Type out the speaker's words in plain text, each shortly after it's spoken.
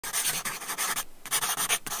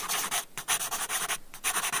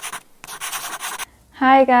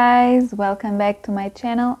Hi guys, welcome back to my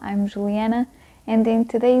channel. I'm Juliana, and in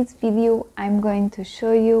today's video I'm going to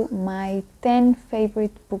show you my 10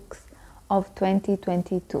 favorite books of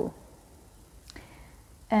 2022.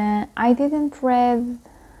 I didn't read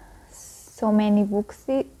so many books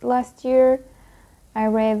last year. I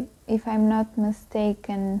read, if I'm not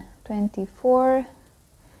mistaken, 24.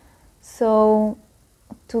 So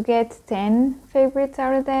to get 10 favorites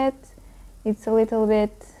out of that, it's a little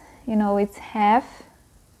bit, it's half.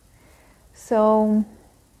 So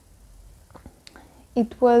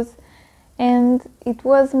it was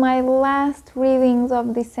my last readings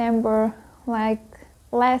of December, like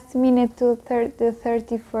last minute to the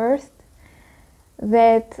 31st,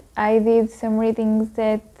 that I did some readings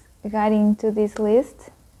that got into this list.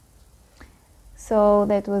 So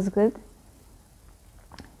that was good.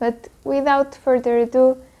 But without further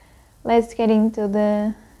ado, let's get into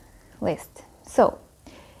the list. So,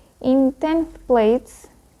 in 10th place,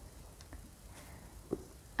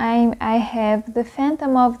 I have The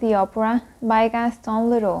Phantom of the Opera by Gaston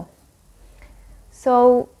Leroux.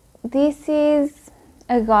 So, this is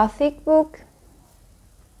a Gothic book.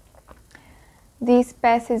 This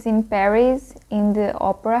passes in Paris, in the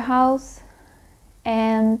opera house,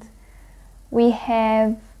 and we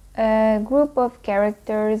have a group of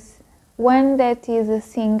characters, one that is a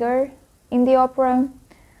singer in the opera,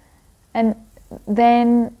 and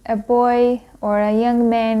then a boy or a young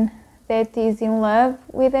man that is in love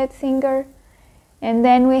with that singer, and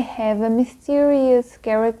then we have a mysterious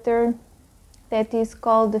character that is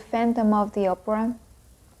called the Phantom of the Opera,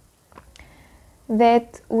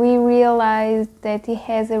 that we realize that he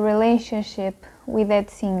has a relationship with that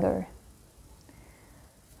singer.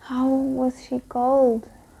 How was she called?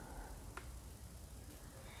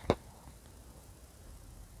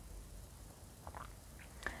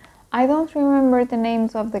 I don't remember the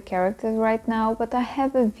names of the characters right now, but I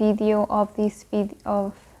have a video of this book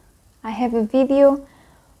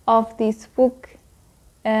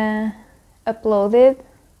uploaded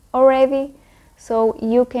already, so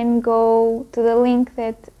you can go to the link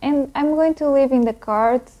and I'm going to leave in the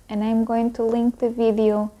cards, and I'm going to link the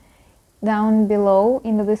video down below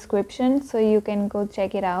in the description, so you can go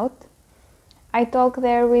check it out. I talk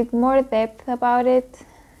there with more depth about it,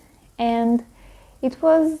 and it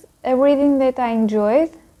was a reading that I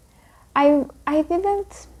enjoyed.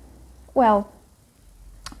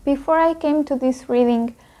 Before I came to this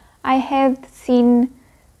reading, I had seen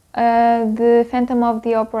the Phantom of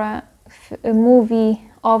the Opera movie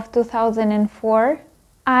of 2004.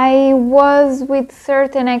 I was with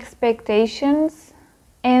certain expectations,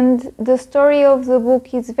 and the story of the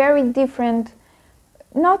book is very different.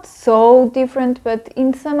 Not so different, but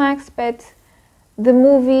in some aspects the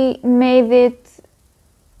movie made it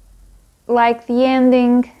like the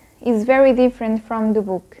ending is very different from the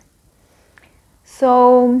book.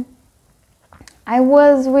 So I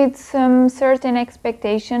was with some certain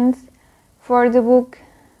expectations for the book,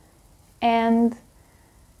 and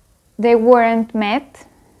they weren't met.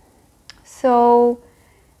 So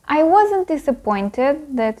I wasn't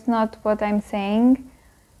disappointed, that's not what I'm saying,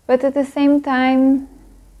 but at the same time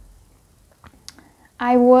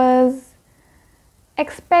I was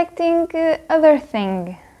expecting other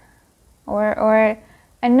thing, or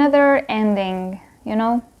another ending,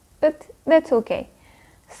 but that's okay.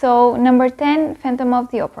 So number 10, Phantom of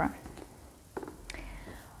the Opera.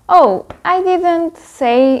 Oh, I didn't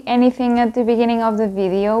say anything at the beginning of the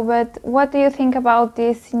video, but what do you think about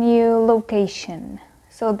this new location?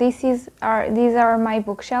 So these are my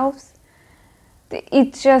bookshelves.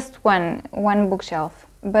 It's just one bookshelf,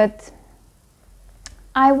 but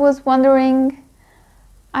I was wondering,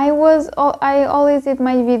 I always did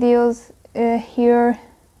my videos here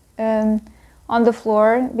on the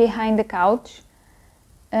floor behind the couch,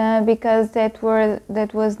 because that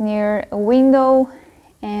was near a window,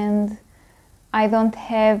 and I don't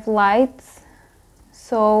have lights,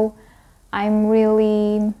 so I'm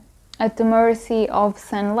really at the mercy of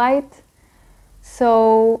sunlight.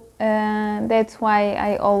 So that's why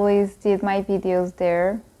I always did my videos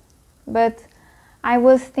there. But I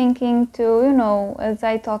was thinking to, as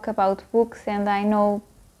I talk about books, and I know,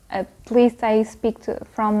 at least I speak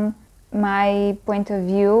from my point of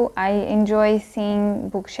view, I enjoy seeing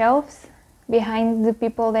bookshelves behind the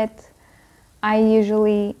people that I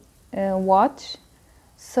usually watch.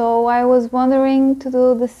 So I was wondering to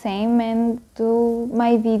do the same and do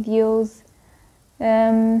my videos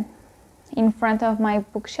in front of my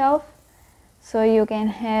bookshelf, so you can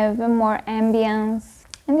have a more ambience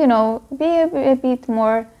and be a bit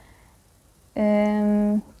more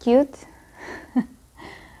cute.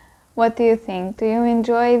 What do you think? Do you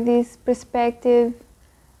enjoy this perspective?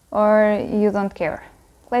 or you don't care.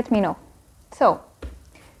 Let me know. So,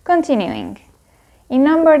 continuing. In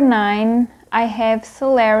number 9, I have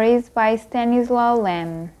Solaris by Stanislaw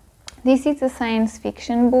Lem. This is a science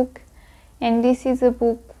fiction book, and this is a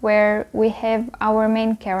book where we have our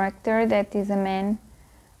main character that is a man.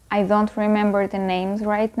 I don't remember the names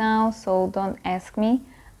right now, so don't ask me.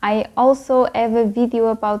 I also have a video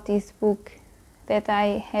about this book that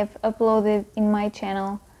I have uploaded in my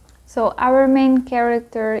channel. So our main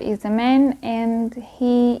character is a man, and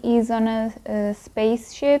he is on a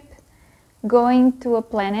spaceship going to a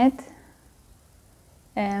planet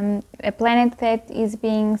that is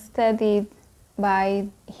being studied by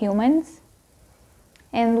humans.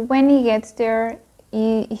 And when he gets there,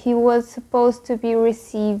 he was supposed to be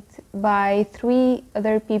received by 3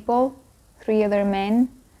 other people, 3 other men,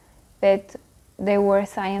 that they were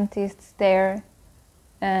scientists there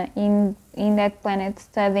in that planet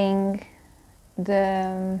studying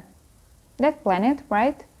that planet,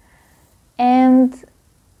 right? And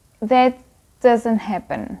that doesn't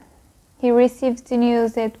happen. He receives the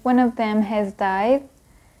news that one of them has died,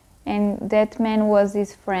 and that man was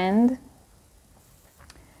his friend.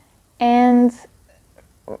 And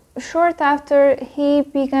short after, he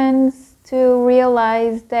begins to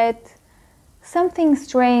realize that something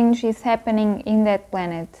strange is happening in that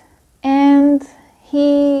planet. And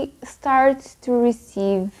he starts to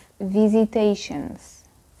receive visitations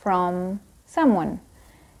from someone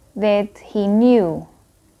that he knew.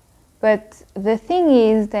 But the thing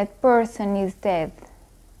is, that person is dead.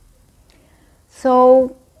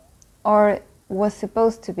 So, or was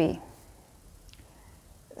supposed to be.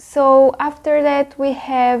 So after that, we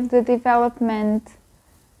have the development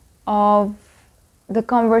of the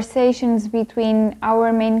conversations between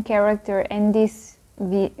our main character and this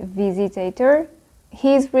visitator,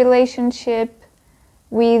 his relationship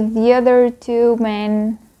with the other 2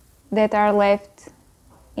 men that are left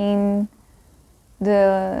in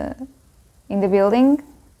the building.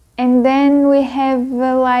 And then we have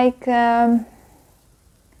like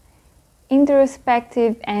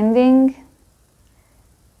introspective ending.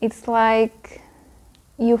 It's like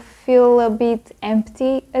you feel a bit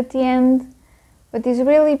empty at the end, but it's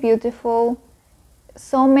really beautiful.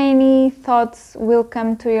 So many thoughts will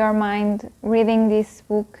come to your mind reading this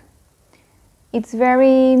book. It's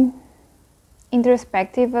very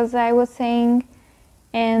introspective, as I was saying,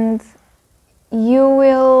 and you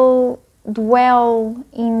will dwell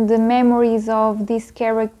in the memories of this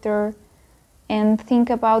character and think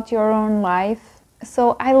about your own life.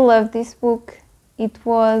 So I love this book. It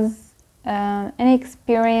was an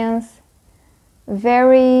experience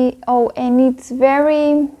and it's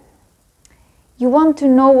very, you want to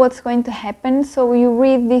know what's going to happen, so you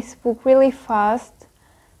read this book really fast.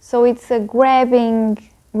 So it's a grabbing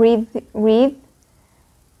read.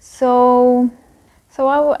 So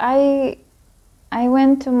I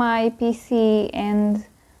went to my PC and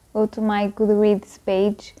go to my Goodreads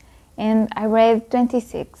page, and I read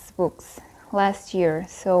 26 books last year.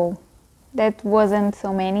 So that wasn't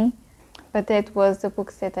so many, but that was the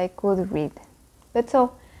books that I could read. But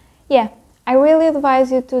so, yeah, I really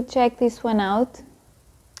advise you to check this one out.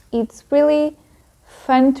 It's really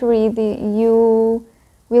fun to read. You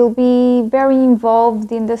will be very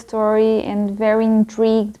involved in the story and very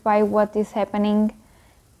intrigued by what is happening,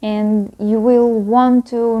 and you will want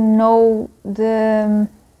to know the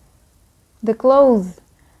close,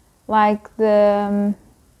 like the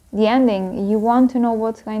ending. You want to know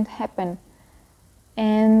what's going to happen.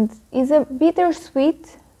 And it's a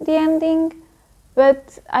bittersweet, the ending,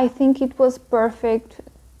 but I think it was perfect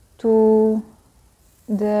to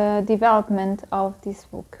the development of this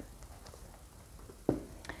book.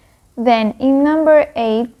 Then in number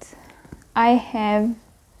 8, I have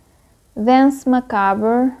Danse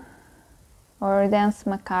Macabre, or Danse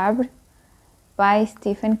Macabre by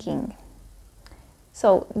Stephen King.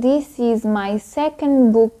 So this is my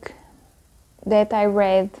second book that I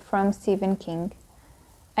read from Stephen King,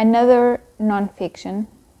 another non-fiction,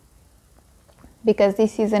 because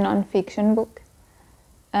this is a non-fiction book.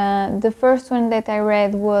 The first one that I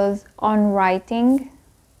read was On Writing,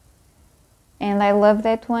 and I love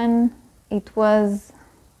that one. It was,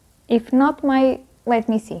 if not my, let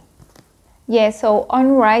me see. Yeah, so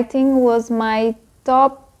On Writing was my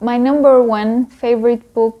number 1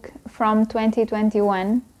 favorite book from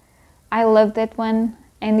 2021. I love that one,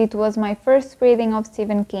 and it was my first reading of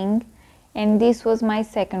Stephen King, and this was my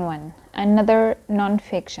second one, another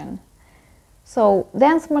non-fiction. So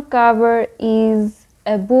Danse Macabre is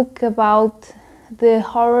a book about the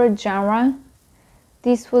horror genre.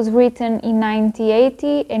 This was written in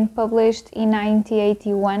 1980 and published in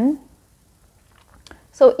 1981.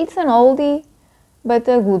 So it's an oldie, but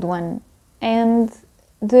a good one. And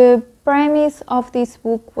the premise of this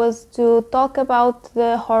book was to talk about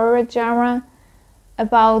the horror genre,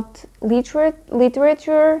 about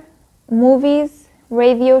literature, movies,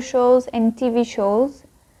 radio shows and TV shows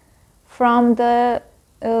from the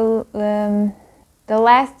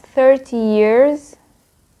last 30 years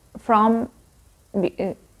from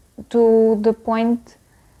to the point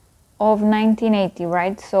of 1980,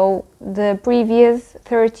 right? So the previous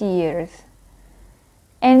 30 years.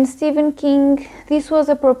 And Stephen King, this was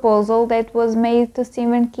a proposal that was made to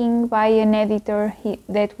Stephen King by an editor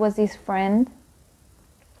that was his friend,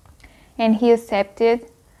 and he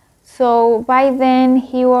accepted. So by then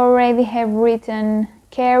he already have written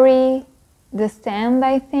Carrie, The Stand,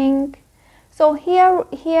 I think. So he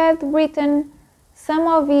had written some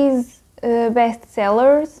of his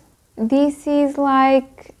bestsellers. This is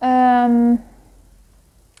like, in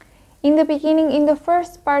the beginning, in the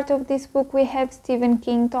first part of this book, we have Stephen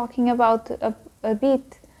King talking about a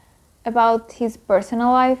bit about his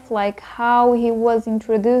personal life, like how he was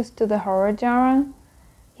introduced to the horror genre,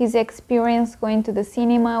 his experience going to the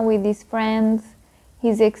cinema with his friends,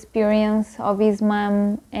 his experience of his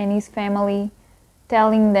mom and his family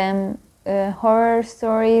telling them horror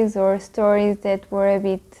stories or stories that were a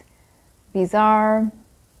bit bizarre,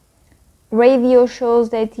 radio shows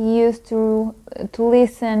that he used to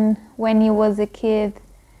listen when he was a kid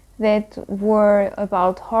that were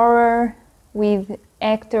about horror, with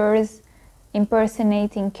actors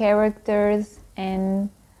impersonating characters, and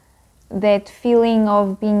that feeling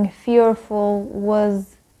of being fearful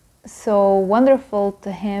was so wonderful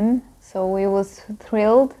to him, so he was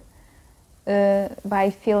thrilled by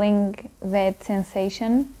feeling that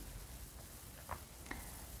sensation.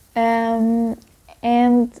 And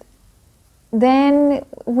then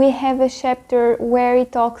we have a chapter where he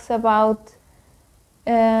talks about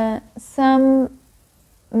some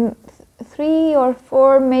 3 or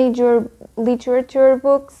 4 major literature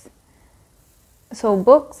books. So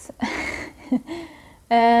books,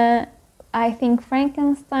 I think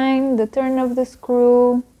Frankenstein, The Turn of the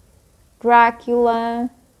Screw, Dracula,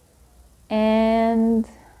 and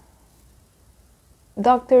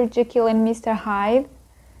Dr. Jekyll and Mr. Hyde.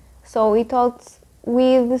 So he talks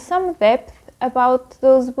with some depth about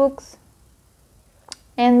those books,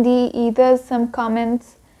 and he does some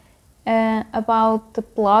comments about the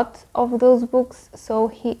plot of those books.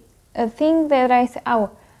 So a thing that I say,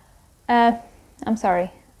 I'm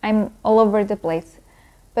sorry, I'm all over the place,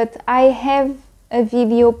 but I have a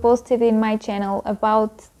video posted in my channel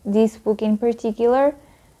about this book in particular.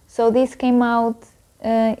 So this came out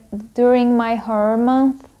during my horror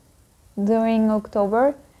month, during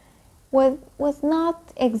October. Was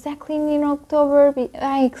not exactly in October,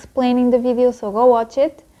 I explain in the video, so go watch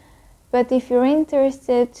it. But if you're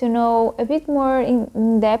interested to know a bit more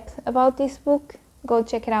in depth about this book, go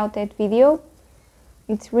check it out, that video.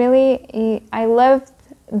 It's really, I loved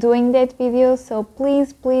doing that video, so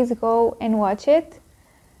please go and watch it.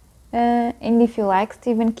 And if you like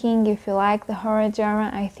Stephen King, if you like the horror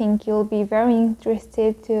genre, I think you'll be very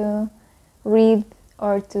interested to read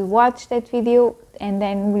or to watch that video and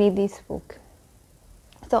then read this book.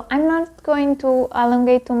 So I'm not going to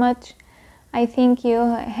elongate too much. I think you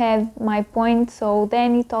had my point. So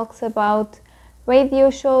then he talks about radio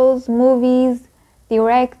shows, movies,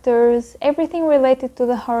 directors, everything related to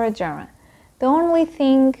the horror genre. The only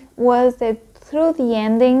thing was that through the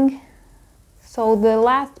ending, so the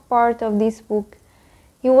last part of this book,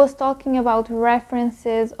 he was talking about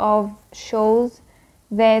references of shows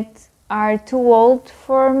that are too old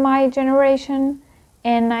for my generation,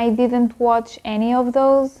 and I didn't watch any of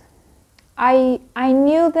those. I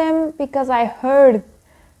knew them because I heard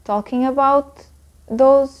talking about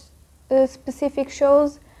those specific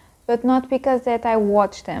shows, but not because that I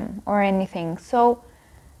watched them or anything. So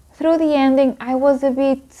through the ending I was a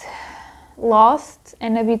bit lost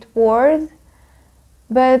and a bit bored,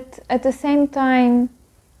 but at the same time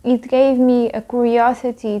it gave me a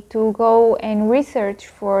curiosity to go and research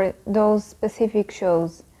for those specific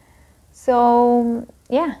shows. So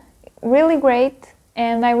yeah, really great,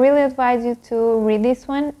 and I really advise you to read this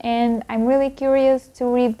one. And I'm really curious to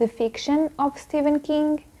read the fiction of Stephen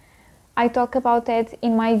King. I talk about that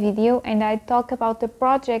in my video, and I talk about the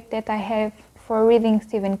project that I have for reading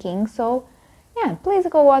Stephen King. So yeah, please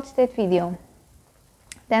go watch that video.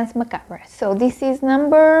 Danse Macabre. So this is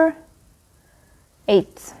number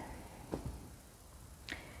 8.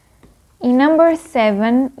 In number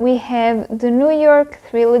 7 we have the New York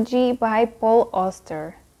Trilogy by Paul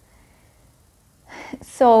Auster.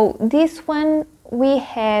 So this one we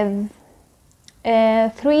have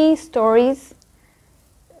 3 stories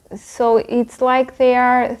So it's like there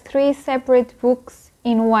are 3 separate books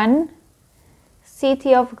in one: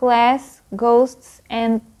 City of Glass, Ghosts,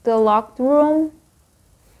 and The Locked Room.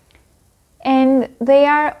 And they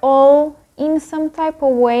are all, in some type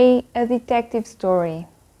of way, a detective story.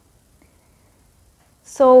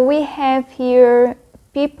 So we have here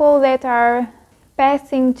people that are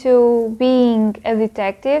passing to being a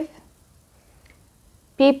detective,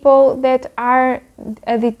 people that are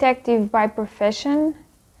a detective by profession,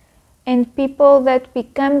 and people that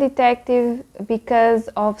become detective because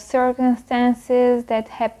of circumstances that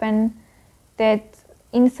happen that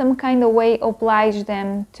in some kind of way oblige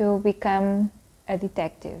them to become a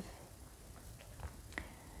detective.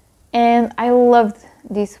 And I loved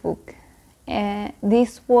this book.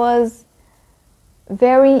 This was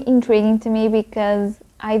very intriguing to me because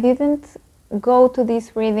I didn't go to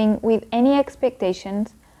this reading with any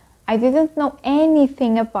expectations. I didn't know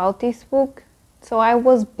anything about this book, so I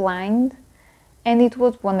was blind, and it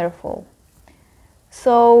was wonderful.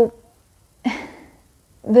 So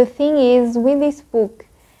the thing is, with this book,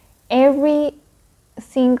 every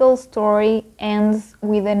single story ends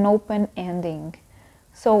with an open ending.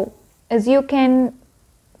 So as you can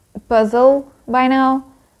puzzle by now,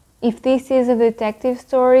 if this is a detective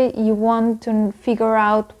story, you want to figure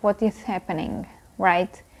out what is happening,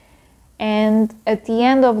 right? And at the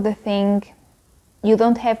end of the thing, you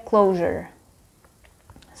don't have closure.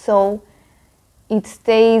 So it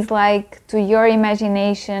stays like to your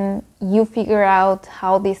imagination, you figure out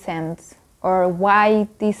how this ends, or why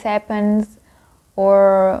this happens,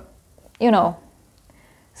 or, you know.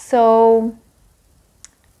 So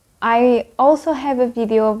I also have a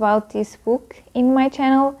video about this book in my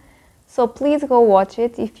channel, so please go watch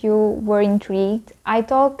it if you were intrigued. I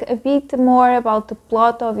talk a bit more about the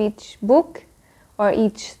plot of each book or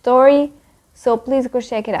each story, so please go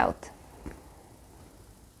check it out.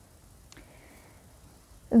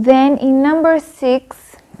 Then in number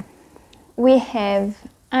 6 we have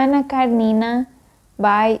Anna Karenina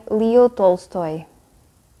by Leo Tolstoy.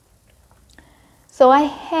 So I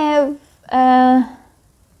have a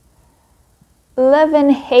love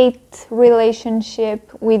and hate relationship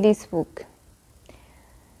with this book.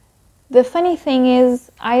 The funny thing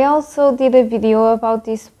is, I also did a video about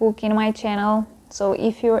this book in my channel, so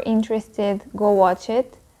if you're interested, go watch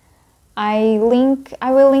it. I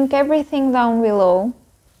will link everything down below.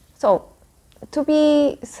 So, to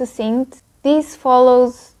be succinct, this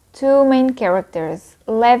follows 2 main characters,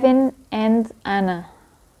 Levin and Anna.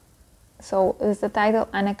 So, is the title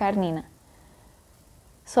Anna Karenina.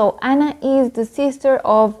 So, Anna is the sister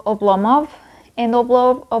of Oblomov, and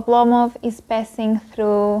Oblomov is passing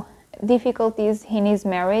through difficulties in his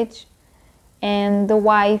marriage, and the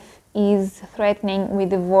wife is threatening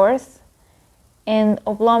with divorce, and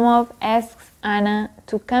Oblomov asks Anna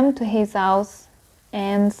to come to his house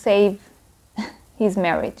and save his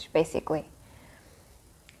marriage, basically.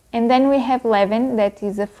 And then we have Levin, that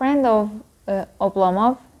is a friend of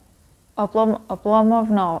Oblomov. Oblomov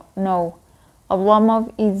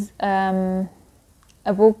is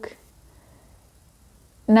a book,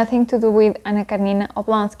 nothing to do with Anna Karenina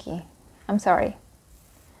Oblonsky. I'm sorry.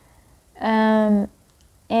 And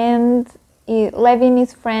Levin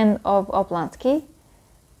is friend of Oblonsky,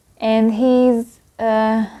 and he's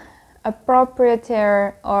a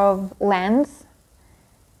proprietor of lands,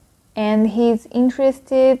 and he's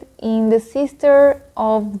interested in the sister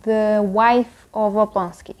of the wife of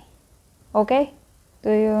Oblonsky. Okay?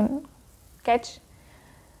 Do you catch?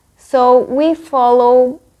 So we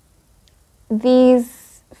follow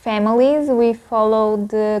these families, we follow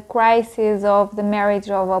the crisis of the marriage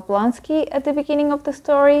of Oblonsky at the beginning of the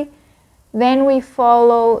story, then we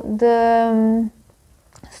follow the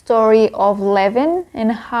story of Levin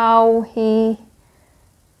and how he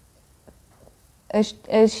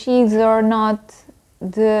achieves or not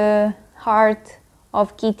the heart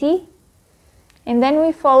of Kitty. And then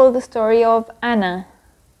we follow the story of Anna,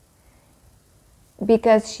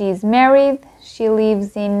 because she's married, she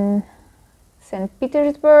lives in St.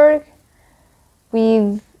 Petersburg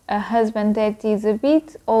with a husband that is a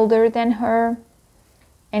bit older than her,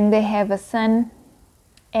 and they have a son,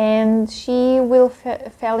 and she will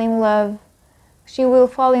fall in love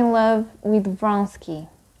with Vronsky.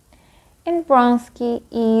 And Vronsky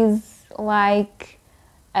is like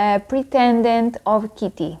a pretendant of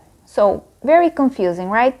Kitty. So very confusing,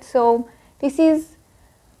 right? So this is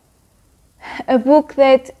a book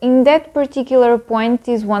that in that particular point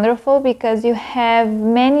is wonderful because you have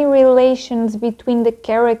many relations between the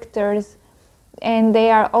characters and they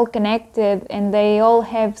are all connected and they all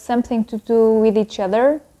have something to do with each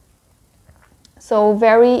other. So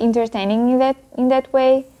very entertaining in that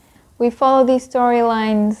way. we follow these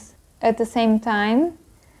storylines at the same time,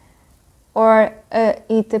 or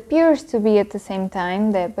it appears to be at the same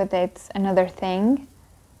time, but that's another thing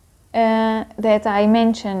that I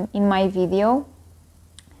mentioned in my video.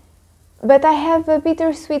 But I have a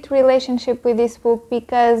bittersweet relationship with this book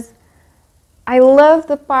because I love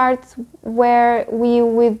the parts where we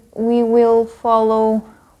would follow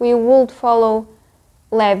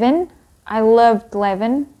Levin. I loved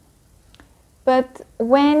Levin. But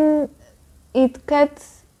when it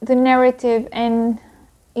cuts the narrative and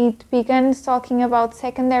it begins talking about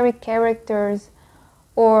secondary characters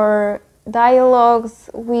or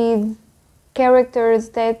dialogues with characters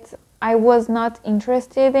that I was not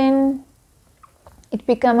interested in, it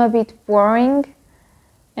became a bit boring,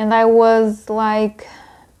 and I was like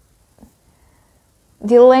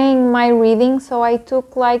delaying my reading, so I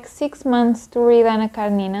took like 6 months to read Anna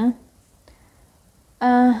Karenina.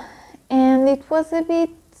 And it was a bit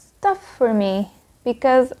tough for me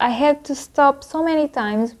because I had to stop so many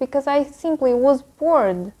times because I simply was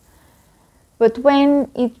bored. But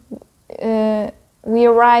when we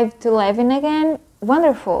arrived to Levin again,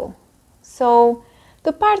 wonderful. So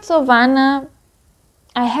the parts of Anna,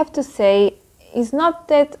 I have to say, is not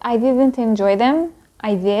that I didn't enjoy them,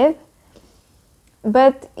 I did,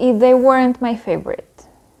 but they weren't my favorite.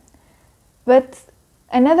 But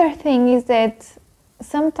another thing is that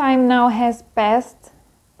some time now has passed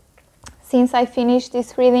since I finished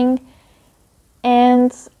this reading,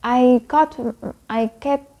 and I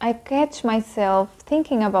catch myself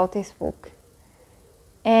thinking about this book,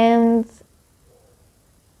 and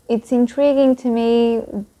it's intriguing to me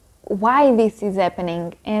why this is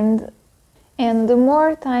happening, and the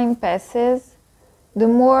more time passes, the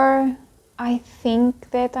more I think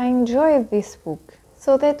that I enjoyed this book.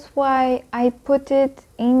 So that's why I put it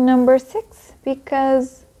in number 6,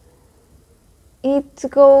 because it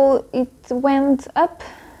went up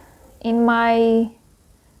in my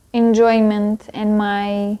enjoyment and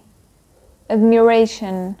my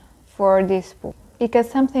admiration for this book. Because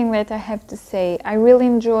something that I have to say, I really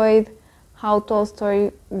enjoyed how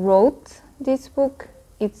Tolstoy wrote this book.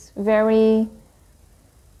 It's very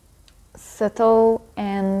subtle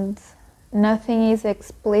and nothing is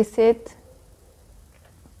explicit.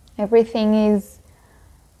 Everything is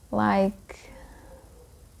like,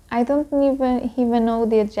 I don't even know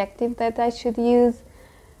the adjective that I should use,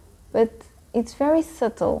 but it's very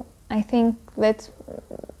subtle. I think that's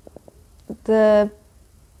the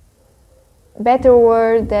better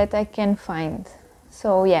word that I can find.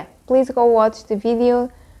 So yeah, please go watch the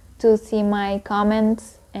video to see my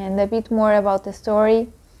comments and a bit more about the story.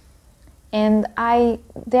 And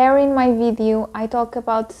there in my video I talk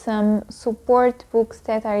about some support books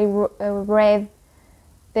that I read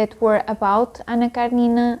that were about Anna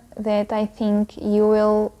Karenina that I think you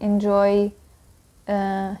will enjoy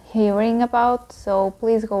hearing about, so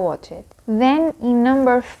please go watch it. Then in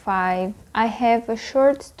number 5 I have a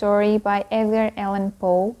short story by Edgar Allan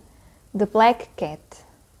Poe, The Black Cat.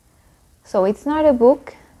 So it's not a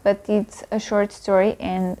book, but it's a short story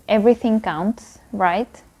and everything counts,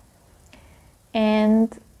 right?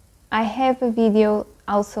 And I have a video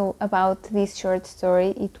also about this short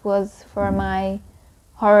story. It was for my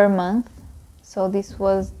horror month, so this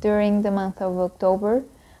was during the month of October.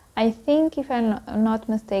 I think, if I'm not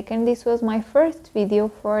mistaken, this was my first video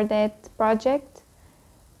for that project,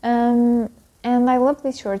 and I love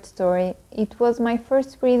this short story. It was my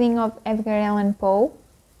first reading of Edgar Allan Poe,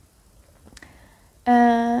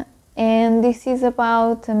 and this is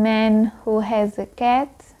about a man who has a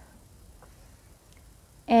cat,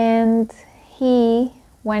 and he,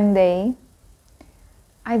 one day,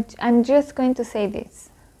 I'm just going to say this,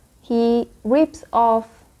 he rips off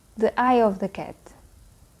the eye of the cat,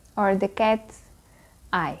 or the cat's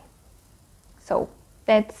eye. So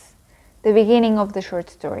that's the beginning of the short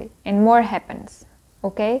story, and more happens,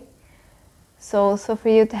 okay? So for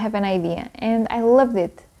you to have an idea, and I loved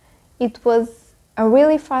it. It was a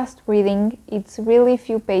really fast reading, it's really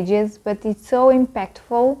few pages, but it's so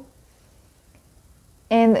impactful,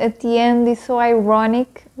 and at the end it's so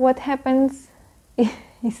ironic what happens.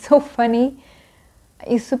 It's so funny.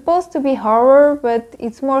 It's supposed to be horror, but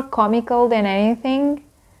it's more comical than anything.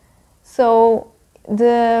 So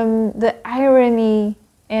the irony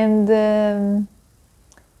and the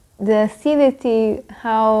acidity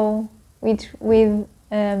with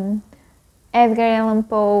Edgar Allan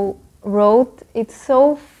Poe wrote, it's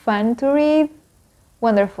so fun to read,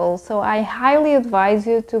 wonderful. So I highly advise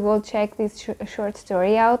you to go check this short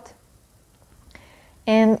story out.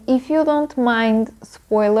 And if you don't mind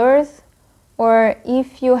spoilers, or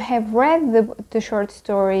if you have read the short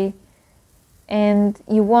story and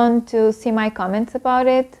you want to see my comments about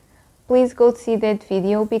it, please go see that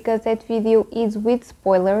video, because that video is with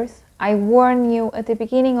spoilers. I warn you at the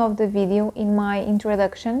beginning of the video in my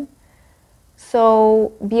introduction,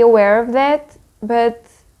 so be aware of that. But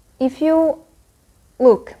if you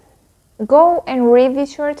look, go and read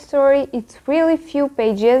this short story. It's really few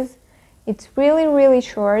pages, it's really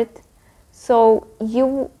short, so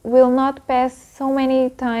you will not pass so many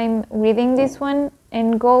time reading this one,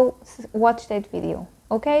 and go watch that video,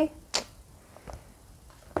 okay?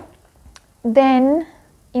 Then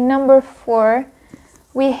in number 4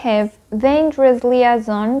 we have Dangerous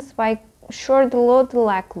Liaisons by Choderlos de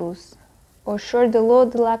Laclos, or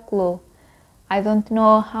Choderlos de Laclos. I don't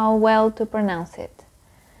know how well to pronounce it.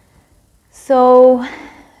 So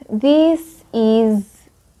this is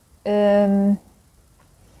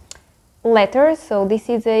letters, so this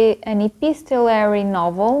is an epistolary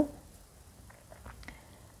novel.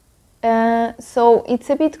 So it's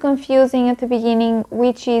a bit confusing at the beginning,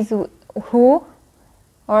 which is who,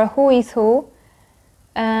 or who is who.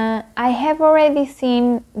 I have already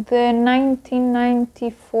seen the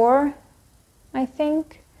 1994, I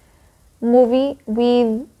think, movie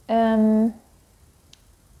with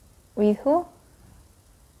who?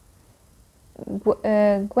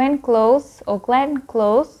 Glenn Close,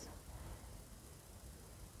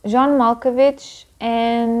 John Malkovich,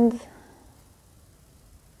 and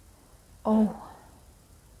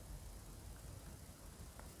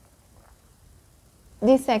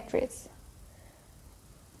this actress.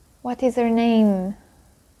 What is her name?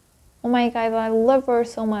 Oh my god, I love her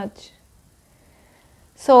so much.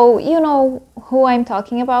 So you know who I'm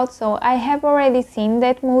talking about. So I have already seen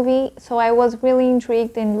that movie, so I was really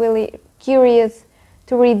intrigued and really curious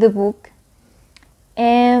to read the book,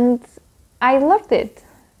 and I loved it.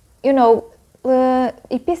 You know,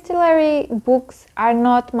 epistolary books are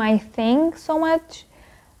not my thing so much,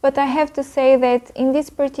 but I have to say that in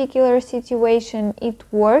this particular situation it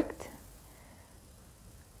worked.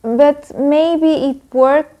 But maybe it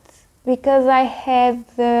worked because I had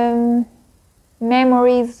the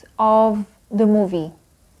memories of the movie,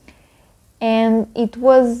 and it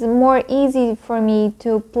was more easy for me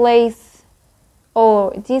to place, oh,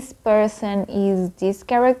 this person is this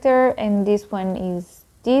character and this one is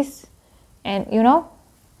this, and you know.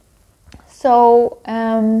 So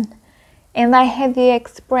and I had the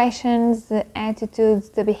expressions, the attitudes,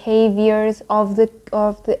 the behaviors of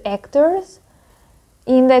the actors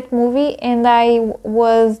in that movie, and I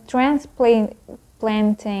was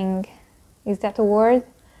transplanting, is that a word,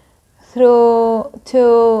 through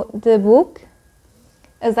to the book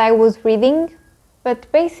as I was reading.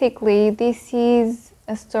 But basically this is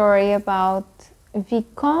a story about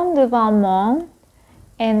Vicomte de Valmont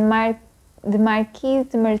and the Marquise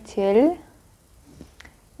de Merteuil.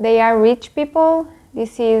 They are rich people.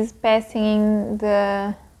 This is passing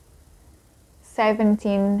the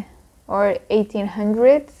 17 or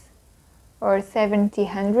 1800s or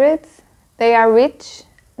 1700s. They are rich,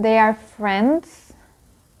 they are friends,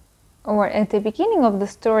 or at the beginning of the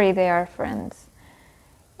story they are friends,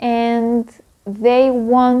 and they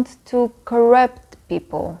want to corrupt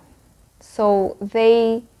people. So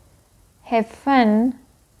they have fun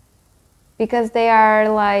because they are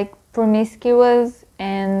like promiscuous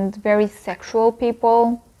and very sexual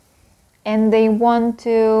people, and they want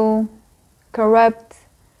to corrupt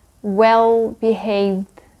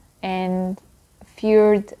well-behaved and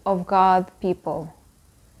feared of God people.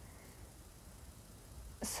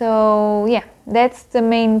 So yeah, that's the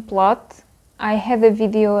main plot. I have a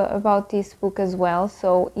video about this book as well,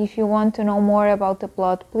 so if you want to know more about the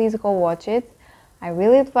plot, please go watch it. I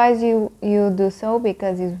really advise you do so,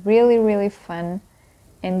 because it's really fun,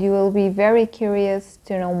 and you will be very curious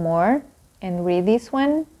to know more and read this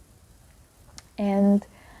one. And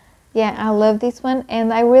yeah, I love this one,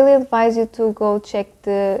 and I really advise you to go check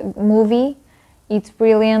the movie. It's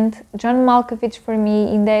brilliant. John Malkovich, for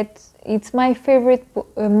me, in that, it's my favorite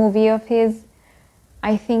movie of his.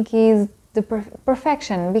 I think he's the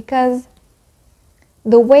perfection, because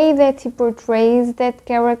the way that he portrays that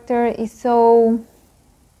character is so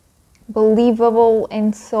believable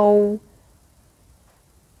and so,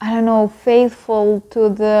 I don't know, faithful to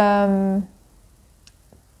the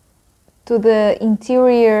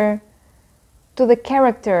interior, to the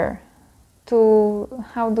character, to,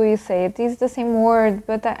 how do you say it? It's the same word,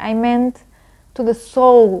 but I meant to the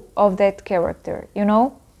soul of that character, you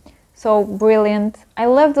know? So brilliant. I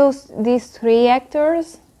love these three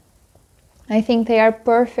actors. I think they are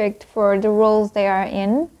perfect for the roles they are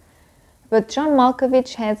in, but John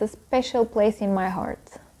Malkovich has a special place in my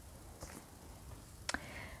heart.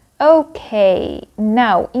 Okay,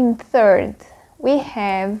 now in third we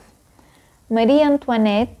have Marie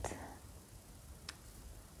Antoinette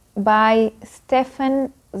by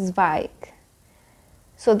Stefan Zweig.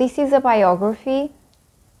 So this is a biography.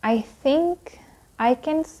 I think I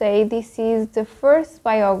can say this is the first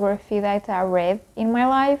biography that I read in my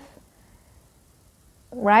life,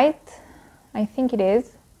 right? I think it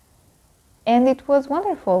is. And it was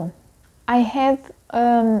wonderful. I had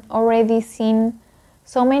already seen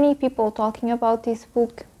so many people talking about this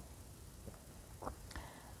book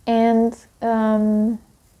and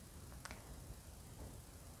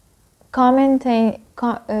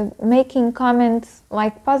making comments,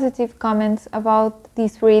 like positive comments about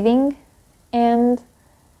this reading, and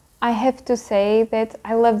I have to say that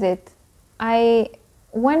I loved it.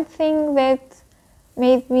 One thing that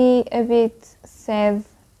made me a bit sad,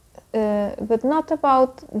 but not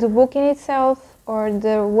about the book in itself or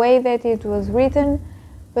the way that it was written,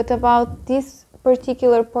 but about this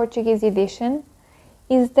particular Portuguese edition,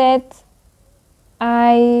 is that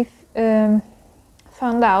I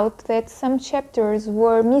found out that some chapters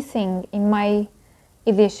were missing in my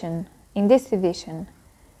edition, in this edition.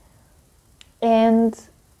 And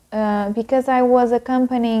because I was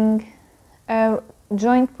accompanying a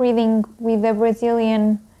joint reading with a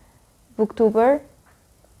Brazilian booktuber,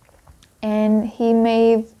 and he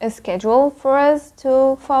made a schedule for us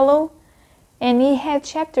to follow, and he had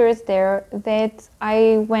chapters there that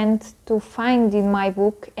I went to find in my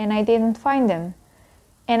book and I didn't find them.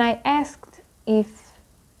 And I asked if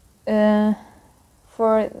they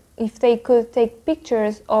could take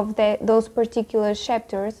pictures of those particular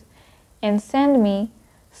chapters and send me,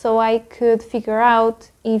 so I could figure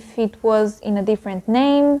out if it was in a different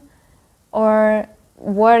name or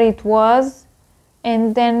what it was.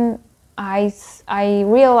 And then I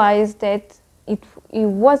realized that it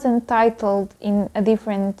wasn't titled with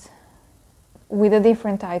a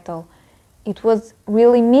different title. It was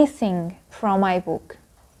really missing from my book.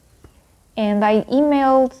 And I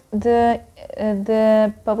emailed the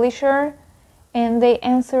publisher, and they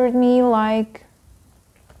answered me like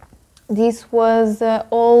this was an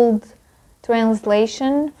old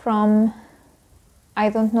translation from I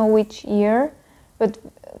don't know which year, but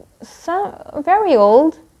very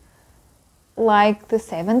old, like the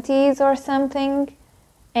 70s or something.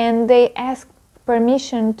 And they asked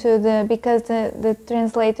permission because the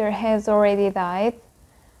translator has already died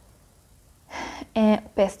and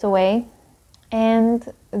passed away,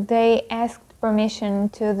 and they asked permission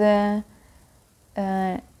to the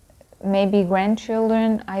maybe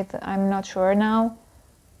grandchildren, I'm not sure now,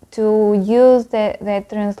 to use that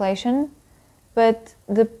translation. But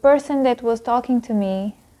the person that was talking to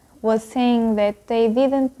me was saying that they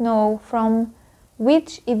didn't know from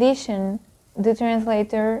which edition the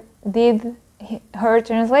translator did her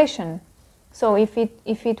translation. So if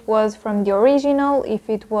it was from the original, if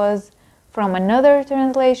it was from another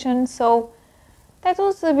translation. So that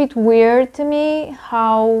was a bit weird to me,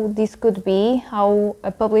 how this could be, how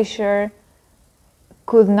a publisher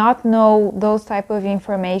could not know those type of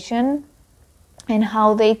information, and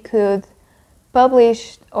how they could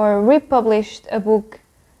publish or republish a book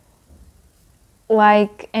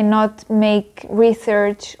and not make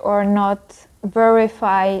research or not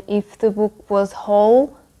verify if the book was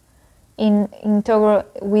whole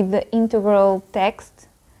with the integral text.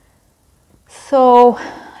 So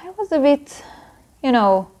I was a bit,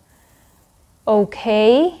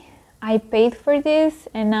 okay, I paid for this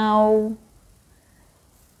and now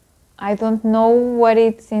I don't know what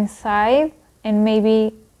it's inside, and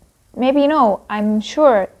maybe no, I'm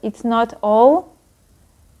sure it's not all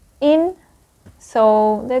in.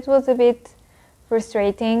 So that was a bit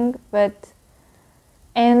frustrating.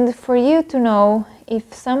 And for you to know,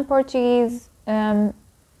 if some Portuguese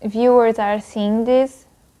viewers are seeing this,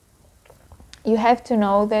 you have to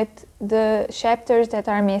know that the chapters that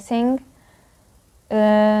are missing,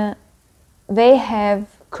 they have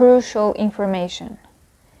crucial information.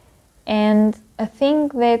 And a thing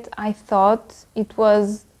that I thought it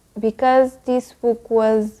was because this book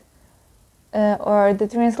was, or the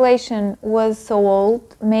translation was so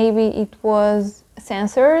old, maybe it was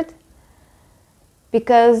censored,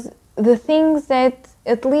 because the things that,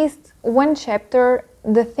 at least one chapter,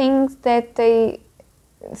 the things that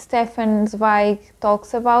Stefan Zweig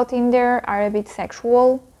talks about in there are a bit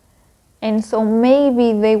sexual, and so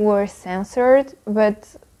maybe they were censored,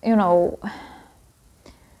 but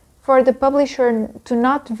for the publisher to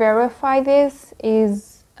not verify this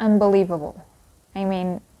is unbelievable. I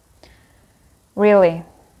mean, really.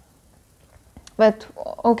 But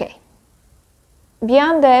okay.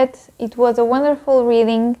 Beyond that, it was a wonderful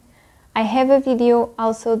reading. I have a video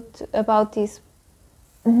also about this.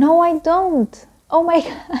 No, I don't. Oh my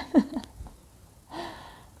god!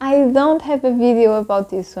 I don't have a video about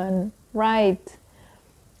this one. Right.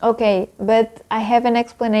 Okay, but I have an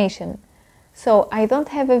explanation. So I don't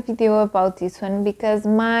have a video about this one because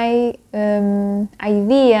my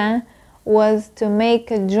idea was to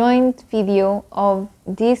make a joint video of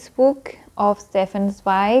this book of Stefan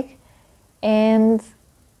Zweig and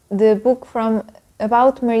the book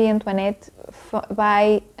about Marie Antoinette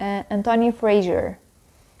by Antoine Fraser,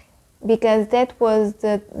 because that was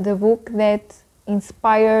the book that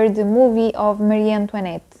inspired the movie of Marie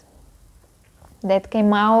Antoinette that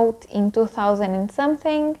came out in 2000 and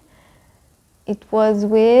something. It was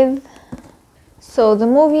with... So the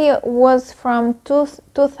movie was from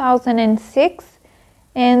 2006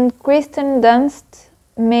 and Kristen Dunst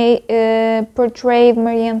portrayed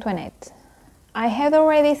Marie Antoinette. I had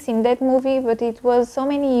already seen that movie, but it was so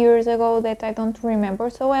many years ago that I don't remember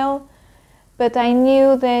so well. But I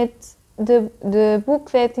knew that the book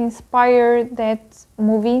that inspired that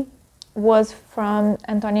movie was from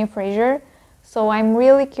Antoine Fraser. So I'm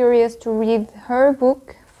really curious to read her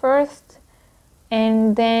book first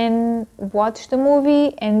and then watch the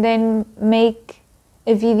movie and then make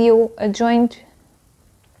a video, a joint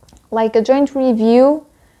review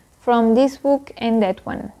from this book and that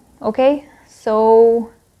one. Okay?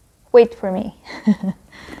 So wait for me.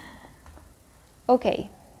 Okay.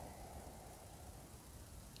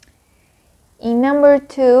 In number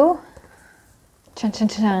 2,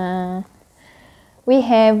 we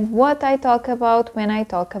have What I Talk About When I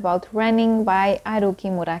Talk About Running by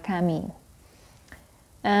Haruki Murakami.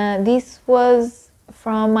 This was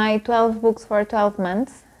from my 12 books for 12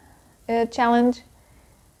 months challenge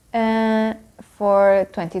for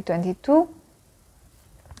 2022.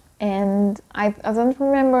 And I don't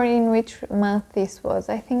remember in which month this was.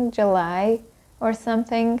 I think July or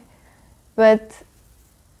something. But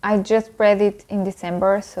I just read it in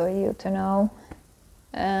December, so you to know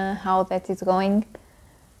how that is going.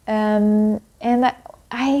 And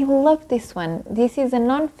I love this one. This is a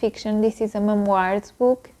non-fiction, this is a memoirs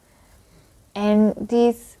book. And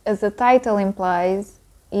this, as the title implies,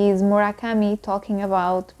 is Murakami talking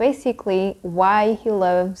about basically why he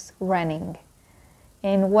loves running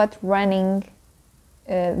and what running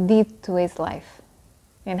did to his life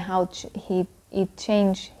and how it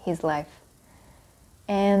changed his life.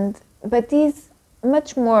 But this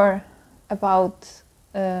much more about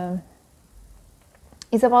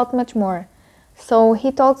is about much more. So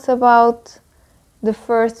he talks about the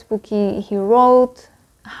first book he wrote,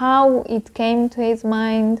 how it came to his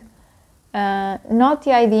mind, not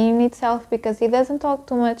the idea in itself, because he doesn't talk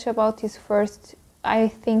too much about his first, I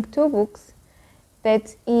think, 2 books,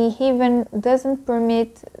 that he even doesn't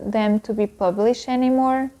permit them to be published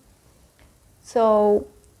anymore. So,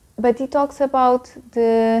 but he talks about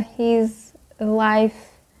his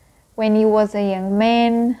life when he was a young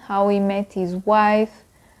man, how he met his wife,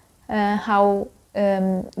 how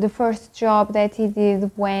the first job that he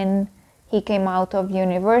did when he came out of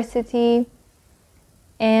university.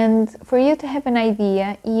 And for you to have an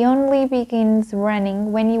idea, he only begins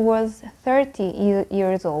running when he was 30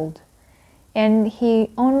 years old. And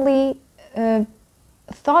he only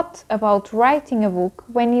thought about writing a book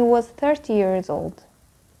when he was 30 years old.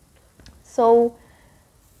 So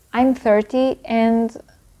I'm 30 and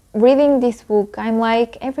reading this book, I'm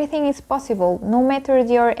like, everything is possible, no matter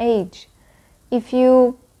your age. If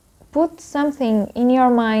you put something in your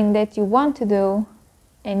mind that you want to do,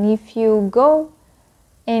 and if you go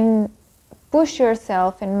and push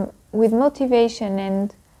yourself and with motivation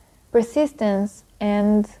and persistence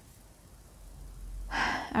and,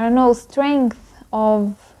 I don't know, strength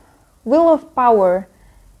of will of power,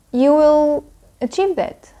 you will achieve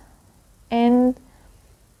that. And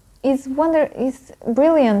it's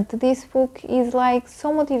brilliant. This book is like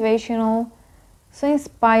so motivational, so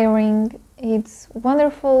inspiring. It's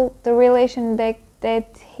wonderful, the relation that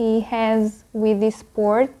he has with this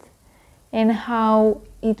sport and how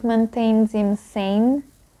it maintains him sane.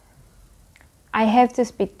 I have to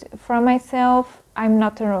speak for myself. I'm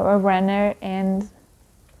not a runner and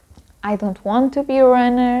I don't want to be a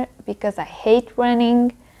runner because I hate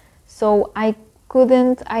running. So I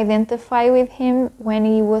couldn't identify with him when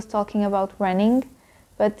he was talking about running.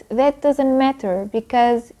 But that doesn't matter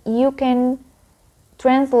because you can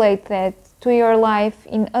translate that to your life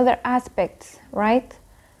in other aspects, right?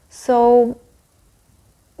 So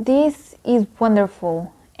this is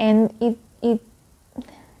wonderful, and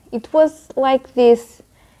it was like this.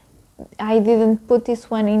 I didn't put this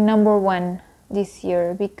one in number 1 this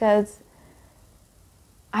year because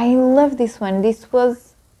I love this one. This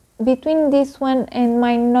was between this one and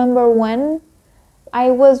my number 1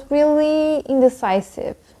 I was really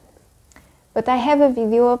indecisive, but I have a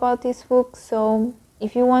video about this book, so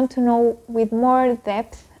if you want to know with more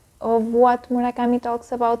depth of what Murakami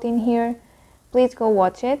talks about in here, please go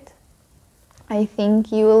watch it. I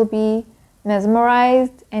think you will be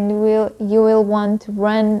mesmerized and you will want to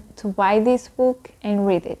run to buy this book and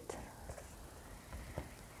read it.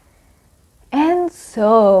 And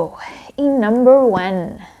so, in number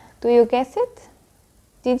 1, do you guess it?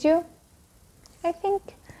 Did you? I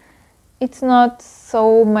think it's not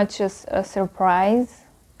so much a surprise,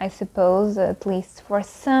 I suppose, at least for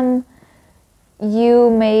some you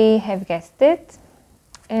may have guessed it,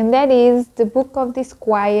 and that is the book of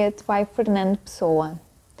Disquiet by Fernando Pessoa.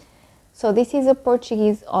 So this is a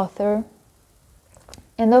Portuguese author,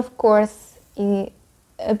 and of course a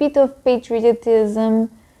bit of patriotism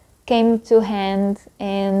came to hand,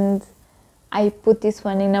 and I put this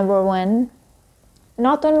one in number 1.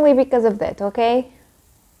 Not only because of that, okay?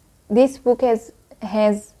 This book has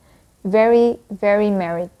very, very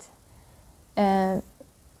merit. And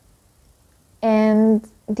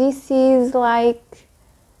this is like...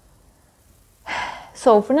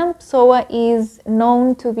 So, Fernando Pessoa is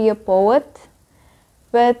known to be a poet,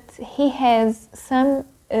 but he has some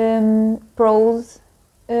prose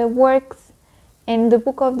works, and the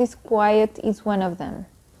book of Disquiet is one of them.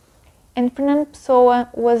 And Fernando Pessoa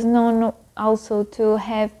was known also to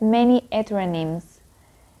have many heteronyms.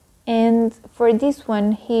 And for this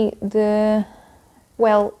one, there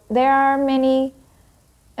are many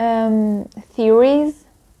theories.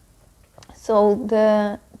 So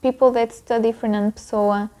the people that study Fernando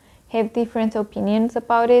Pessoa have different opinions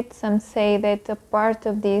about it. Some say that a part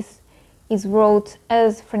of this is wrote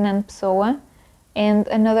as Fernando Pessoa, and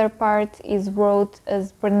another part is wrote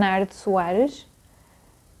as Bernardo Soares.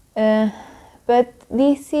 But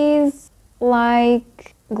this is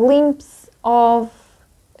like glimpse of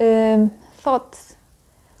thoughts,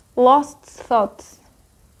 lost thoughts.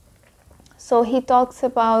 So he talks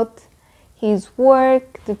about his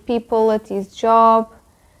work, the people at his job.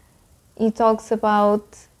 He talks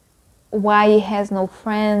about why he has no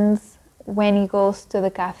friends, when he goes to the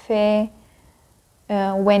cafe,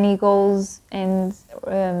 when he goes and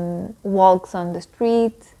walks on the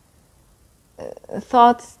street,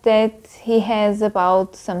 thoughts that he has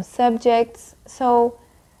about some subjects. So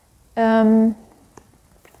as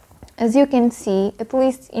you can see, at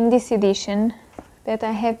least in this edition that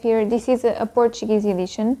I have here, this is a Portuguese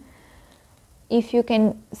edition. If you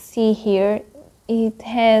can see here, it's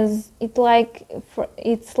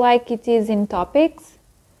like it is in topics.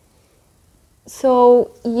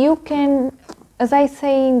 So you can, as I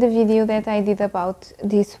say in the video that I did about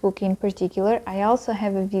this book in particular, I also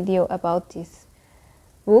have a video about this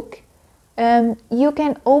book. You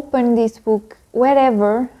can open this book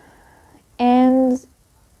wherever, and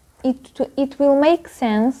it will make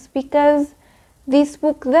sense, because this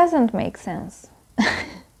book doesn't make sense.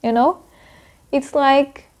 You know? It's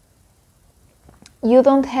like you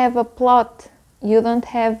don't have a plot, you don't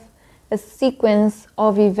have a sequence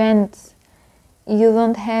of events,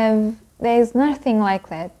 there's nothing like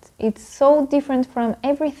that. It's so different from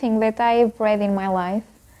everything that I have read in my life,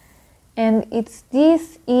 and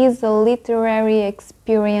this is a literary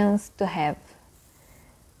experience to have.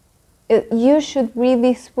 You should read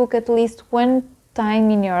this book at least one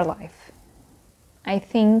time in your life, I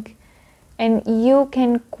think, and you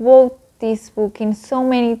can quote this book in so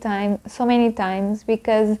many times,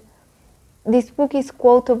 because this book is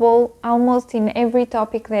quotable almost in every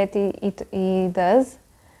topic that he does.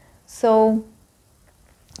 So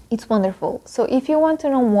it's wonderful. So if you want to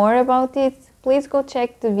know more about it, please go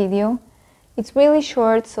check the video. It's really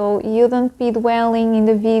short, so you don't be dwelling in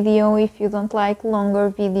the video if you don't like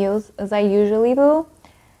longer videos, as I usually do.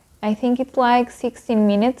 I think it's like 16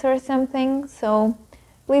 minutes or something, so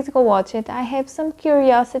please go watch it. I have some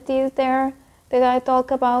curiosities there that I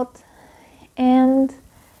talk about, and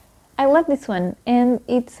I love this one. And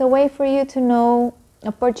it's a way for you to know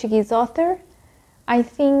a Portuguese author. I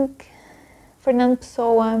think Fernando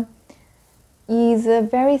Pessoa is a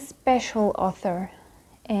very special author,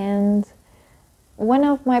 and one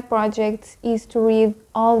of my projects is to read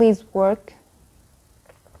all his work.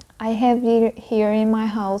 I have here in my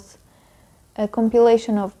house a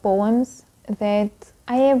compilation of poems that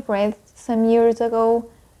I have read some years ago,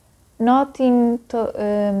 not in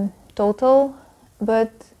total,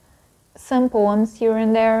 but some poems here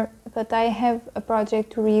and there. But I have a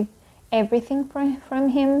project to read everything from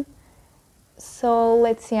him, so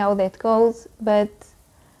let's see how that goes. But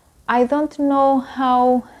I don't know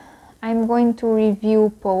how I'm going to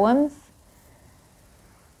review poems,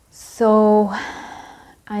 so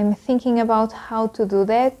I'm thinking about how to do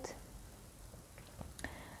that.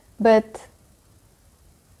 But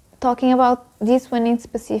talking about this one in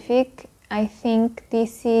specific, I think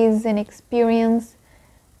this is an experience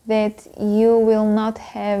that you will not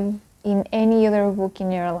have in any other book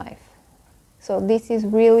in your life. So this is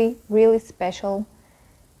really, really special,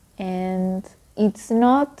 and it's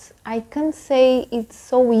not, I can't say it's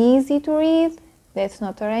so easy to read, that's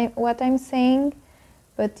not what I'm saying,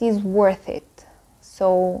 but it's worth it.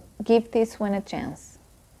 So give this one a chance.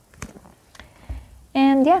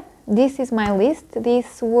 And yeah, this is my list.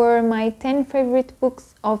 These were my 10 favorite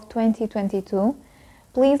books of 2022.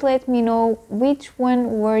 Please let me know which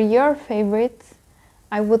one were your favorites.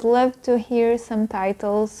 I would love to hear some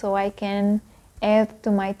titles so I can add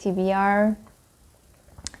to my TBR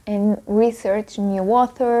and research new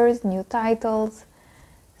authors, new titles.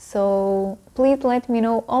 So please let me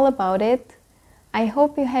know all about it. I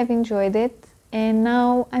hope you have enjoyed it, and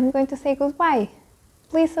now I'm going to say goodbye.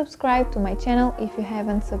 Please subscribe to my channel if you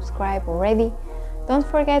haven't subscribed already. Don't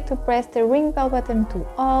forget to press the ring bell button to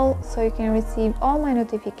all so you can receive all my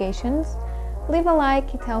notifications. Leave a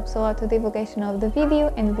like, it helps a lot to the divulgation of the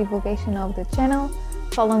video and the divulgation of the channel.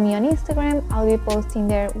 Follow me on Instagram, I'll be posting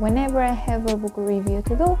there whenever I have a book review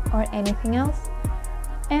to do or anything else.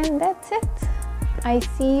 And that's it. I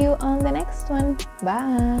see you on the next one.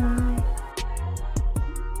 Bye!